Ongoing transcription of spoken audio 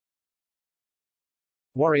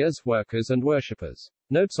warriors, workers and worshippers.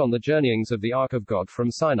 Notes on the journeyings of the Ark of God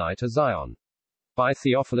from Sinai to Zion. By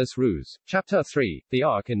Theophilus Roos. Chapter 3. The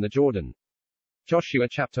Ark in the Jordan. Joshua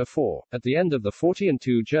chapter 4. At the end of the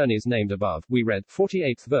 42 journeys named above, we read,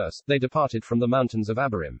 48th verse, they departed from the mountains of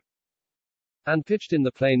Abarim, and pitched in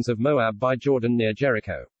the plains of Moab by Jordan near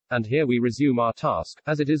Jericho. And here we resume our task,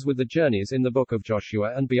 as it is with the journeys in the book of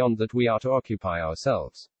Joshua and beyond that we are to occupy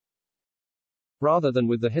ourselves, rather than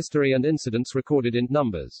with the history and incidents recorded in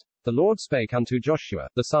Numbers. The Lord spake unto Joshua,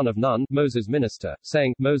 the son of Nun, Moses' minister,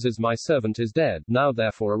 saying, Moses my servant is dead, now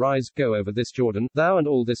therefore arise, go over this Jordan, thou and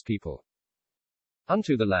all this people,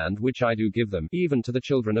 unto the land which I do give them, even to the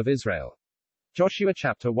children of Israel. Joshua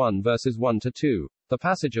chapter 1 verses 1 to 2. The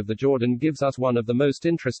passage of the Jordan gives us one of the most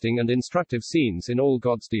interesting and instructive scenes in all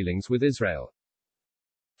God's dealings with Israel.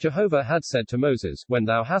 Jehovah had said to Moses, When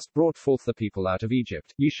thou hast brought forth the people out of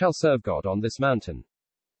Egypt, ye shall serve God on this mountain.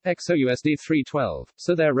 Exodus 3:12.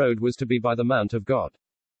 So their road was to be by the mount of God.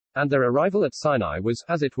 And their arrival at Sinai was,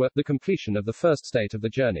 as it were, the completion of the first state of the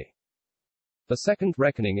journey. The second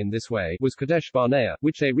reckoning in this way was Kadesh Barnea,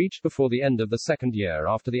 which they reached before the end of the second year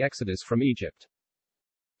after the exodus from Egypt.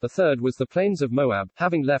 The third was the plains of Moab,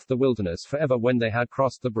 having left the wilderness forever when they had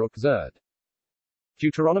crossed the brook Zerd.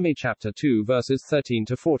 Deuteronomy chapter 2 verses 13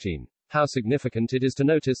 to 14. How significant it is to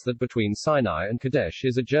notice that between Sinai and Kadesh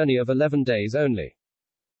is a journey of 11 days only.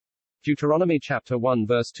 Deuteronomy chapter 1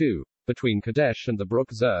 verse 2. Between Kadesh and the brook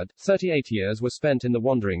Zerd, 38 years were spent in the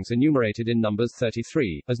wanderings enumerated in Numbers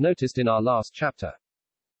 33, as noticed in our last chapter.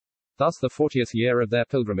 Thus the 40th year of their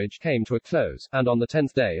pilgrimage came to a close, and on the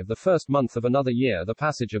 10th day of the first month of another year the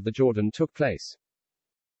passage of the Jordan took place.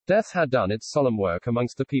 Death had done its solemn work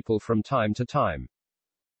amongst the people from time to time.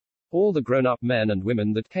 All the grown-up men and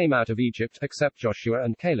women that came out of Egypt, except Joshua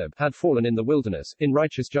and Caleb, had fallen in the wilderness, in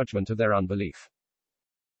righteous judgment of their unbelief.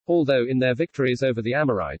 Although in their victories over the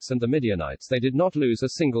Amorites and the Midianites they did not lose a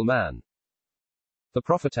single man. The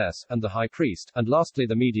prophetess, and the high priest, and lastly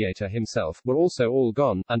the mediator himself, were also all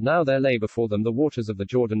gone, and now there lay before them the waters of the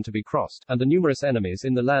Jordan to be crossed, and the numerous enemies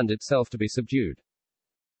in the land itself to be subdued.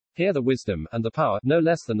 Here the wisdom, and the power, no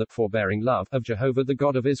less than the forbearing love, of Jehovah the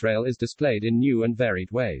God of Israel is displayed in new and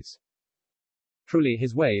varied ways. Truly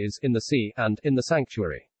his way is, in the sea, and, in the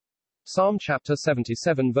sanctuary. Psalm chapter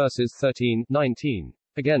 77 verses 13, 19.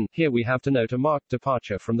 Again, here we have to note a marked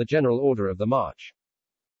departure from the general order of the march,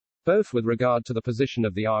 both with regard to the position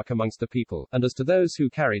of the ark amongst the people, and as to those who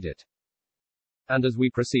carried it. And as we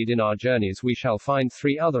proceed in our journeys we shall find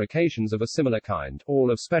 3 other occasions of a similar kind,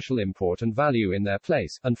 all of special import and value in their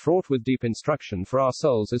place, and fraught with deep instruction for our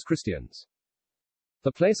souls as Christians.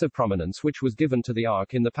 The place of prominence which was given to the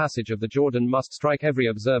ark in the passage of the Jordan must strike every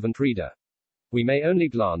observant reader. We may only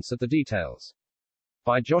glance at the details.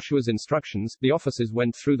 By Joshua's instructions, the officers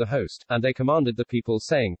went through the host, and they commanded the people,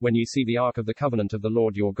 saying, When ye see the ark of the covenant of the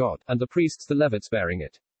Lord your God, and the priests the Levites bearing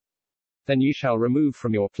it, then ye shall remove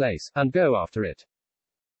from your place, and go after it.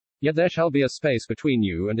 Yet there shall be a space between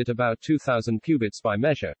you and it about 2,000 cubits by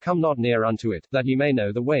measure, come not near unto it, that ye may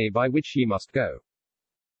know the way by which ye must go.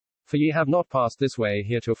 For ye have not passed this way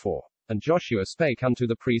heretofore. And Joshua spake unto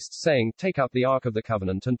the priests, saying, Take up the ark of the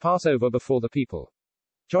covenant and pass over before the people.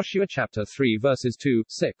 Joshua chapter 3 verses 2,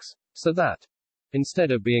 6. So that,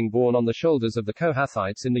 instead of being borne on the shoulders of the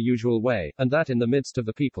Kohathites in the usual way, and that in the midst of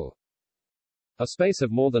the people, a space of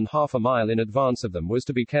more than half a mile in advance of them was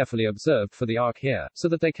to be carefully observed for the ark here, so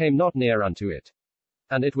that they came not near unto it.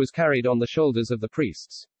 And it was carried on the shoulders of the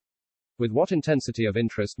priests. With what intensity of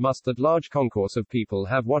interest must that large concourse of people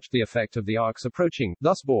have watched the effect of the ark's approaching,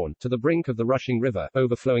 thus borne, to the brink of the rushing river,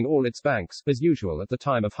 overflowing all its banks, as usual at the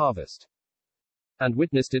time of harvest, and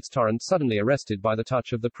witnessed its torrent suddenly arrested by the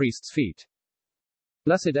touch of the priest's feet.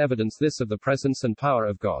 Blessed evidence this of the presence and power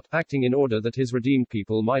of God, acting in order that his redeemed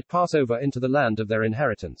people might pass over into the land of their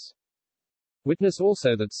inheritance. Witness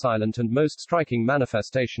also that silent and most striking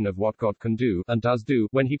manifestation of what God can do, and does do,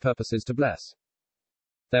 when he purposes to bless.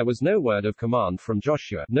 There was no word of command from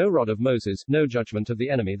Joshua, no rod of Moses, no judgment of the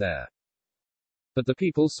enemy there. But the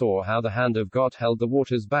people saw how the hand of God held the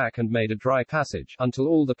waters back and made a dry passage, until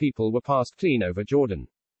all the people were passed clean over Jordan,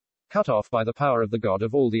 cut off by the power of the God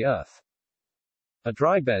of all the earth. A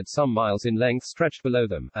dry bed some miles in length stretched below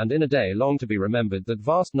them, and in a day long to be remembered that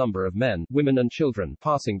vast number of men, women and children,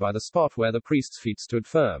 passing by the spot where the priest's feet stood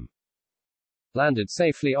firm, landed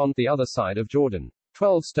safely on the other side of Jordan.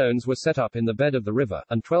 12 stones were set up in the bed of the river,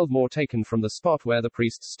 and 12 more taken from the spot where the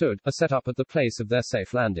priests stood, are set up at the place of their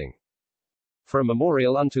safe landing, for a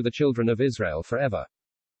memorial unto the children of Israel forever.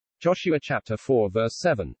 Joshua chapter 4 verse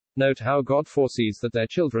 7. Note how God foresees that their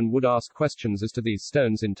children would ask questions as to these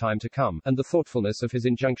stones in time to come, and the thoughtfulness of his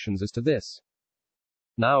injunctions as to this.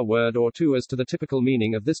 Now a word or two as to the typical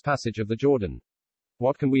meaning of this passage of the Jordan.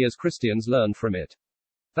 What can we as Christians learn from it?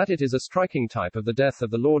 That it is a striking type of the death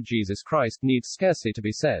of the Lord Jesus Christ needs scarcely to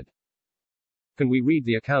be said. Can we read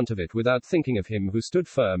the account of it without thinking of him who stood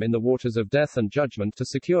firm in the waters of death and judgment to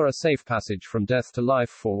secure a safe passage from death to life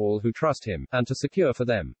for all who trust him, and to secure for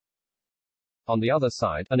them, on the other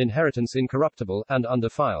side, an inheritance incorruptible, and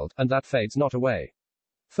undefiled, and that fades not away.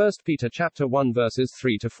 1 Peter chapter 1 verses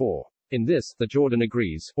 3 to 4. In this, the Jordan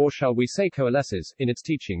agrees, or shall we say coalesces, in its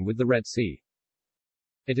teaching with the Red Sea.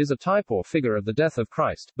 It is a type or figure of the death of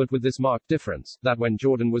Christ, but with this marked difference, that when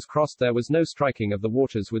Jordan was crossed there was no striking of the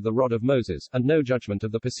waters with the rod of Moses, and no judgment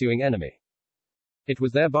of the pursuing enemy. It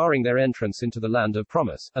was there barring their entrance into the land of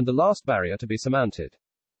promise, and the last barrier to be surmounted.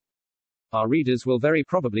 Our readers will very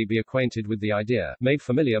probably be acquainted with the idea, made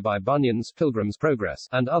familiar by Bunyan's Pilgrim's Progress,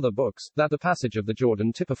 and other books, that the passage of the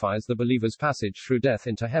Jordan typifies the believer's passage through death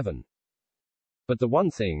into heaven. But the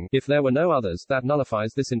one thing, if there were no others, that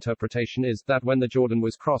nullifies this interpretation is, that when the Jordan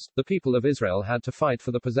was crossed, the people of Israel had to fight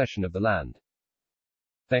for the possession of the land.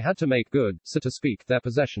 They had to make good, so to speak, their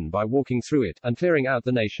possession by walking through it, and clearing out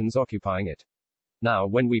the nations occupying it. Now,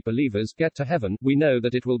 when we believers get to heaven, we know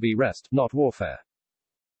that it will be rest, not warfare.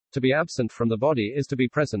 To be absent from the body is to be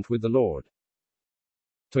present with the Lord.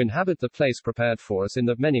 To inhabit the place prepared for us in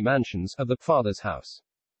the many mansions of the Father's house.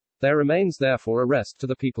 There remains therefore a rest to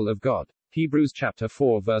the people of God. Hebrews chapter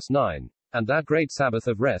 4 verse 9. And that great Sabbath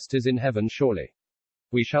of rest is in heaven surely.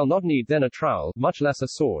 We shall not need then a trowel, much less a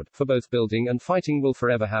sword, for both building and fighting will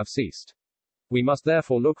forever have ceased. We must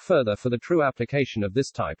therefore look further for the true application of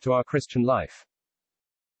this type to our Christian life.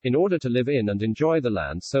 In order to live in and enjoy the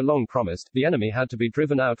land so long promised, the enemy had to be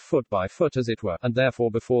driven out foot by foot as it were, and therefore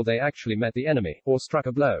before they actually met the enemy, or struck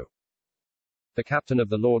a blow. The captain of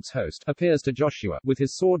the Lord's host appears to Joshua, with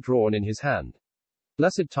his sword drawn in his hand.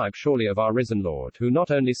 Blessed type surely of our risen Lord, who not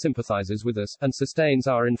only sympathizes with us, and sustains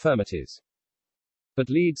our infirmities, but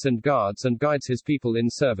leads and guards and guides his people in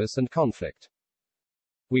service and conflict.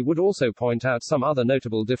 We would also point out some other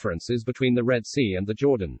notable differences between the Red Sea and the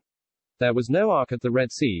Jordan. There was no ark at the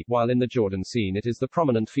Red Sea, while in the Jordan scene it is the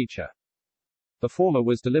prominent feature. The former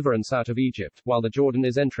was deliverance out of Egypt, while the Jordan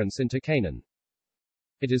is entrance into Canaan.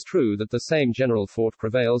 It is true that the same general thought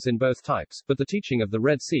prevails in both types, but the teaching of the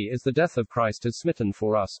Red Sea is the death of Christ as smitten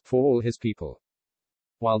for us, for all his people,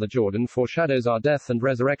 while the Jordan foreshadows our death and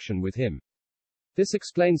resurrection with him. This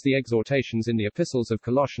explains the exhortations in the epistles of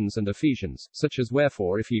Colossians and Ephesians, such as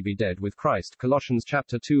wherefore if ye be dead with Christ, Colossians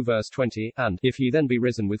chapter 2 verse 20, and if ye then be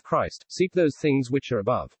risen with Christ, seek those things which are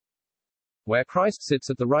above, where Christ sits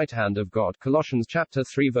at the right hand of God, Colossians chapter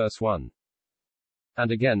 3 verse 1.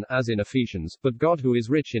 And again, as in Ephesians, but God who is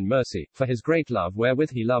rich in mercy, for his great love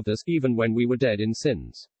wherewith he loved us, even when we were dead in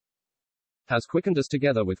sins, has quickened us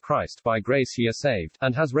together with Christ, by grace ye are saved,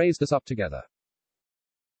 and has raised us up together,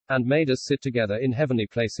 and made us sit together in heavenly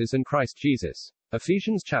places in Christ Jesus.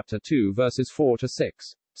 Ephesians chapter 2 verses 4 to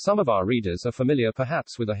 6. Some of our readers are familiar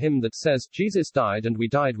perhaps with a hymn that says, Jesus died and we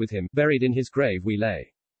died with him, buried in his grave we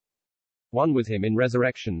lay. One with him in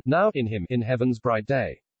resurrection, now in him, in heaven's bright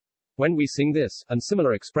day. When we sing this, and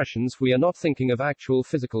similar expressions, we are not thinking of actual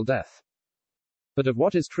physical death, but of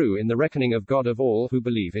what is true in the reckoning of God of all who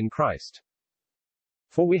believe in Christ.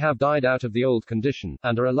 For we have died out of the old condition,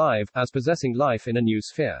 and are alive, as possessing life in a new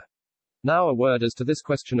sphere. Now a word as to this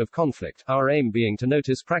question of conflict, our aim being to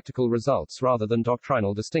notice practical results rather than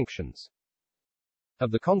doctrinal distinctions.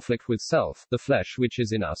 Of the conflict with self, the flesh which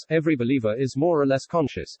is in us, every believer is more or less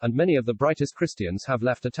conscious, and many of the brightest Christians have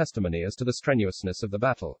left a testimony as to the strenuousness of the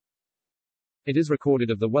battle. It is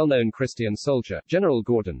recorded of the well-known Christian soldier, General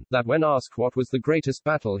Gordon, that when asked what was the greatest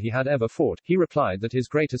battle he had ever fought, he replied that his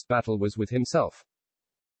greatest battle was with himself.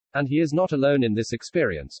 And he is not alone in this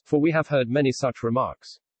experience, for we have heard many such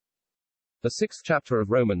remarks. The 6th chapter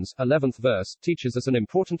of Romans, 11th verse, teaches us an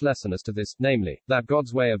important lesson as to this, namely, that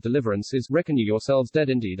God's way of deliverance is, reckon ye yourselves dead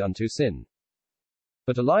indeed unto sin,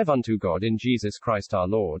 but alive unto God in Jesus Christ our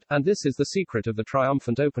Lord, and this is the secret of the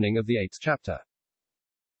triumphant opening of the 8th chapter.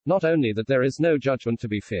 Not only that there is no judgment to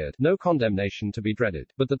be feared, no condemnation to be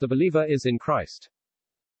dreaded, but that the believer is in Christ,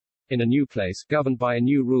 in a new place, governed by a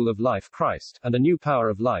new rule of life, Christ, and a new power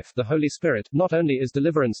of life, the Holy Spirit. Not only is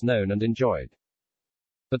deliverance known and enjoyed,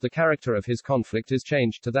 but the character of his conflict is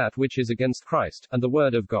changed to that which is against Christ, and the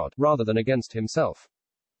Word of God, rather than against himself.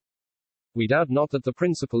 We doubt not that the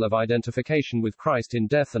principle of identification with Christ in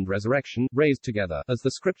death and resurrection, raised together, as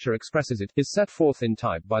the Scripture expresses it, is set forth in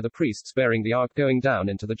type by the priests bearing the ark going down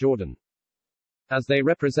into the Jordan, as they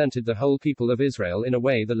represented the whole people of Israel in a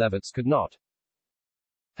way the Levites could not.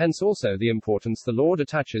 Hence also the importance the Lord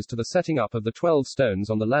attaches to the setting up of the 12 stones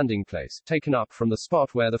on the landing place, taken up from the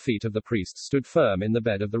spot where the feet of the priests stood firm in the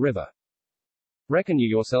bed of the river. Reckon ye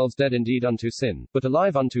yourselves dead indeed unto sin, but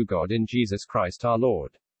alive unto God in Jesus Christ our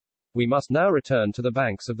Lord. We must now return to the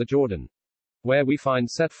banks of the Jordan, where we find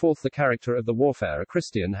set forth the character of the warfare a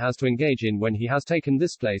Christian has to engage in when he has taken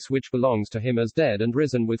this place which belongs to him as dead and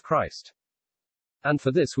risen with Christ. And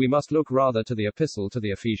for this we must look rather to the epistle to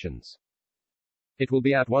the Ephesians. It will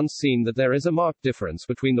be at once seen that there is a marked difference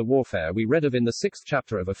between the warfare we read of in the 6th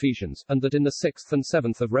chapter of Ephesians, and that in the 6th and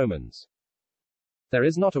 7th of Romans. There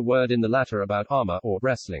is not a word in the latter about armor, or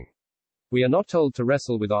wrestling. We are not told to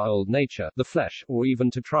wrestle with our old nature, the flesh, or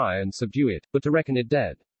even to try and subdue it, but to reckon it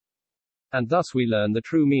dead. And thus we learn the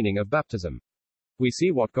true meaning of baptism. We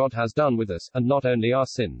see what God has done with us, and not only our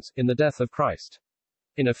sins, in the death of Christ.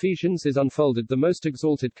 In Ephesians is unfolded the most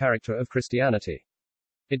exalted character of Christianity.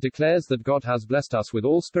 It declares that God has blessed us with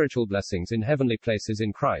all spiritual blessings in heavenly places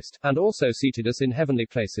in Christ, and also seated us in heavenly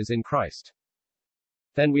places in Christ.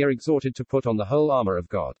 Then we are exhorted to put on the whole armor of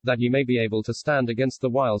God, that ye may be able to stand against the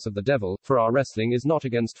wiles of the devil, for our wrestling is not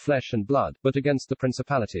against flesh and blood, but against the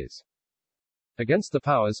principalities, against the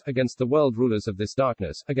powers, against the world rulers of this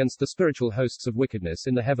darkness, against the spiritual hosts of wickedness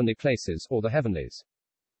in the heavenly places, or the heavenlies.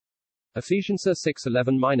 Ephesians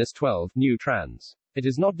 6:11-12, New Trans. It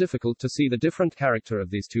is not difficult to see the different character of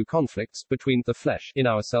these two conflicts, between the flesh, in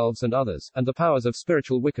ourselves and others, and the powers of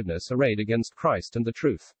spiritual wickedness arrayed against Christ and the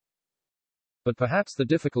truth. But perhaps the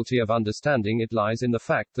difficulty of understanding it lies in the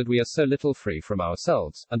fact that we are so little free from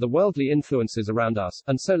ourselves, and the worldly influences around us,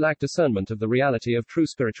 and so lack discernment of the reality of true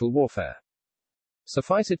spiritual warfare.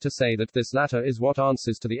 Suffice it to say that this latter is what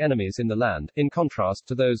answers to the enemies in the land, in contrast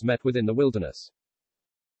to those met with in the wilderness.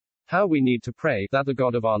 How we need to pray, that the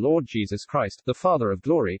God of our Lord Jesus Christ, the Father of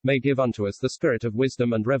glory, may give unto us the spirit of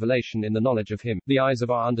wisdom and revelation in the knowledge of him, the eyes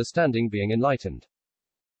of our understanding being enlightened,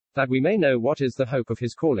 that we may know what is the hope of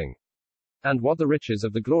his calling, and what the riches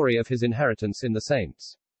of the glory of his inheritance in the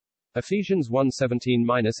saints. Ephesians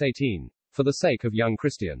 1:17-18. For the sake of young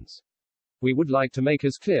Christians, we would like to make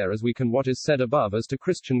as clear as we can what is said above as to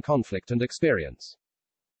Christian conflict and experience.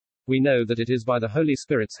 We know that it is by the Holy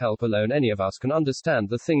Spirit's help alone any of us can understand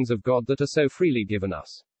the things of God that are so freely given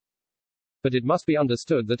us. But it must be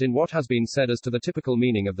understood that in what has been said as to the typical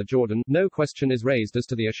meaning of the Jordan, no question is raised as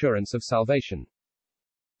to the assurance of salvation,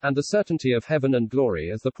 and the certainty of heaven and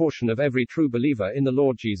glory as the portion of every true believer in the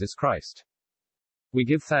Lord Jesus Christ. We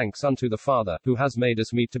give thanks unto the Father, who has made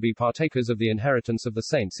us meet to be partakers of the inheritance of the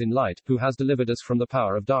saints in light, who has delivered us from the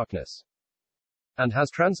power of darkness, and has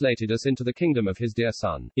translated us into the kingdom of his dear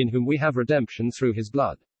Son, in whom we have redemption through his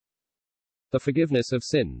blood, the forgiveness of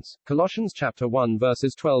sins. Colossians chapter 1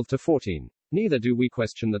 verses 12-14. Neither do we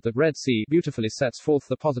question that the Red Sea beautifully sets forth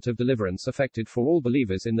the positive deliverance effected for all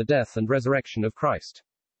believers in the death and resurrection of Christ.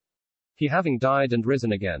 He having died and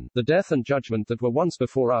risen again, the death and judgment that were once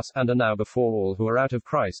before us, and are now before all who are out of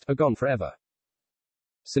Christ, are gone forever.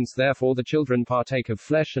 Since therefore the children partake of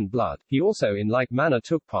flesh and blood, he also in like manner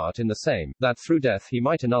took part in the same, that through death he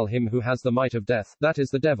might annul him who has the might of death, that is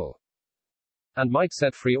the devil, and might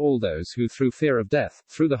set free all those who through fear of death,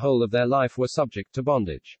 through the whole of their life were subject to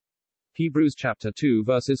bondage. Hebrews chapter 2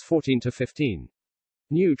 verses 14-15.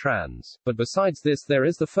 New Trans. But besides this there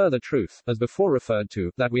is the further truth, as before referred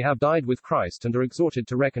to, that we have died with Christ and are exhorted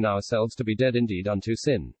to reckon ourselves to be dead indeed unto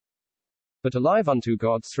sin, but alive unto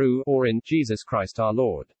God through, or in, Jesus Christ our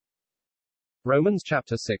Lord. Romans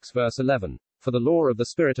chapter 6 verse 11. For the law of the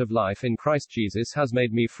Spirit of life in Christ Jesus has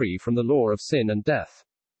made me free from the law of sin and death.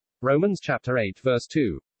 Romans chapter 8 verse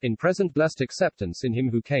 2. In present blessed acceptance in him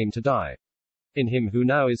who came to die, in him who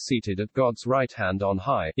now is seated at God's right hand on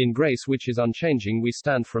high, in grace which is unchanging we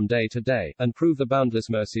stand from day to day, and prove the boundless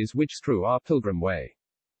mercies which strew our pilgrim way.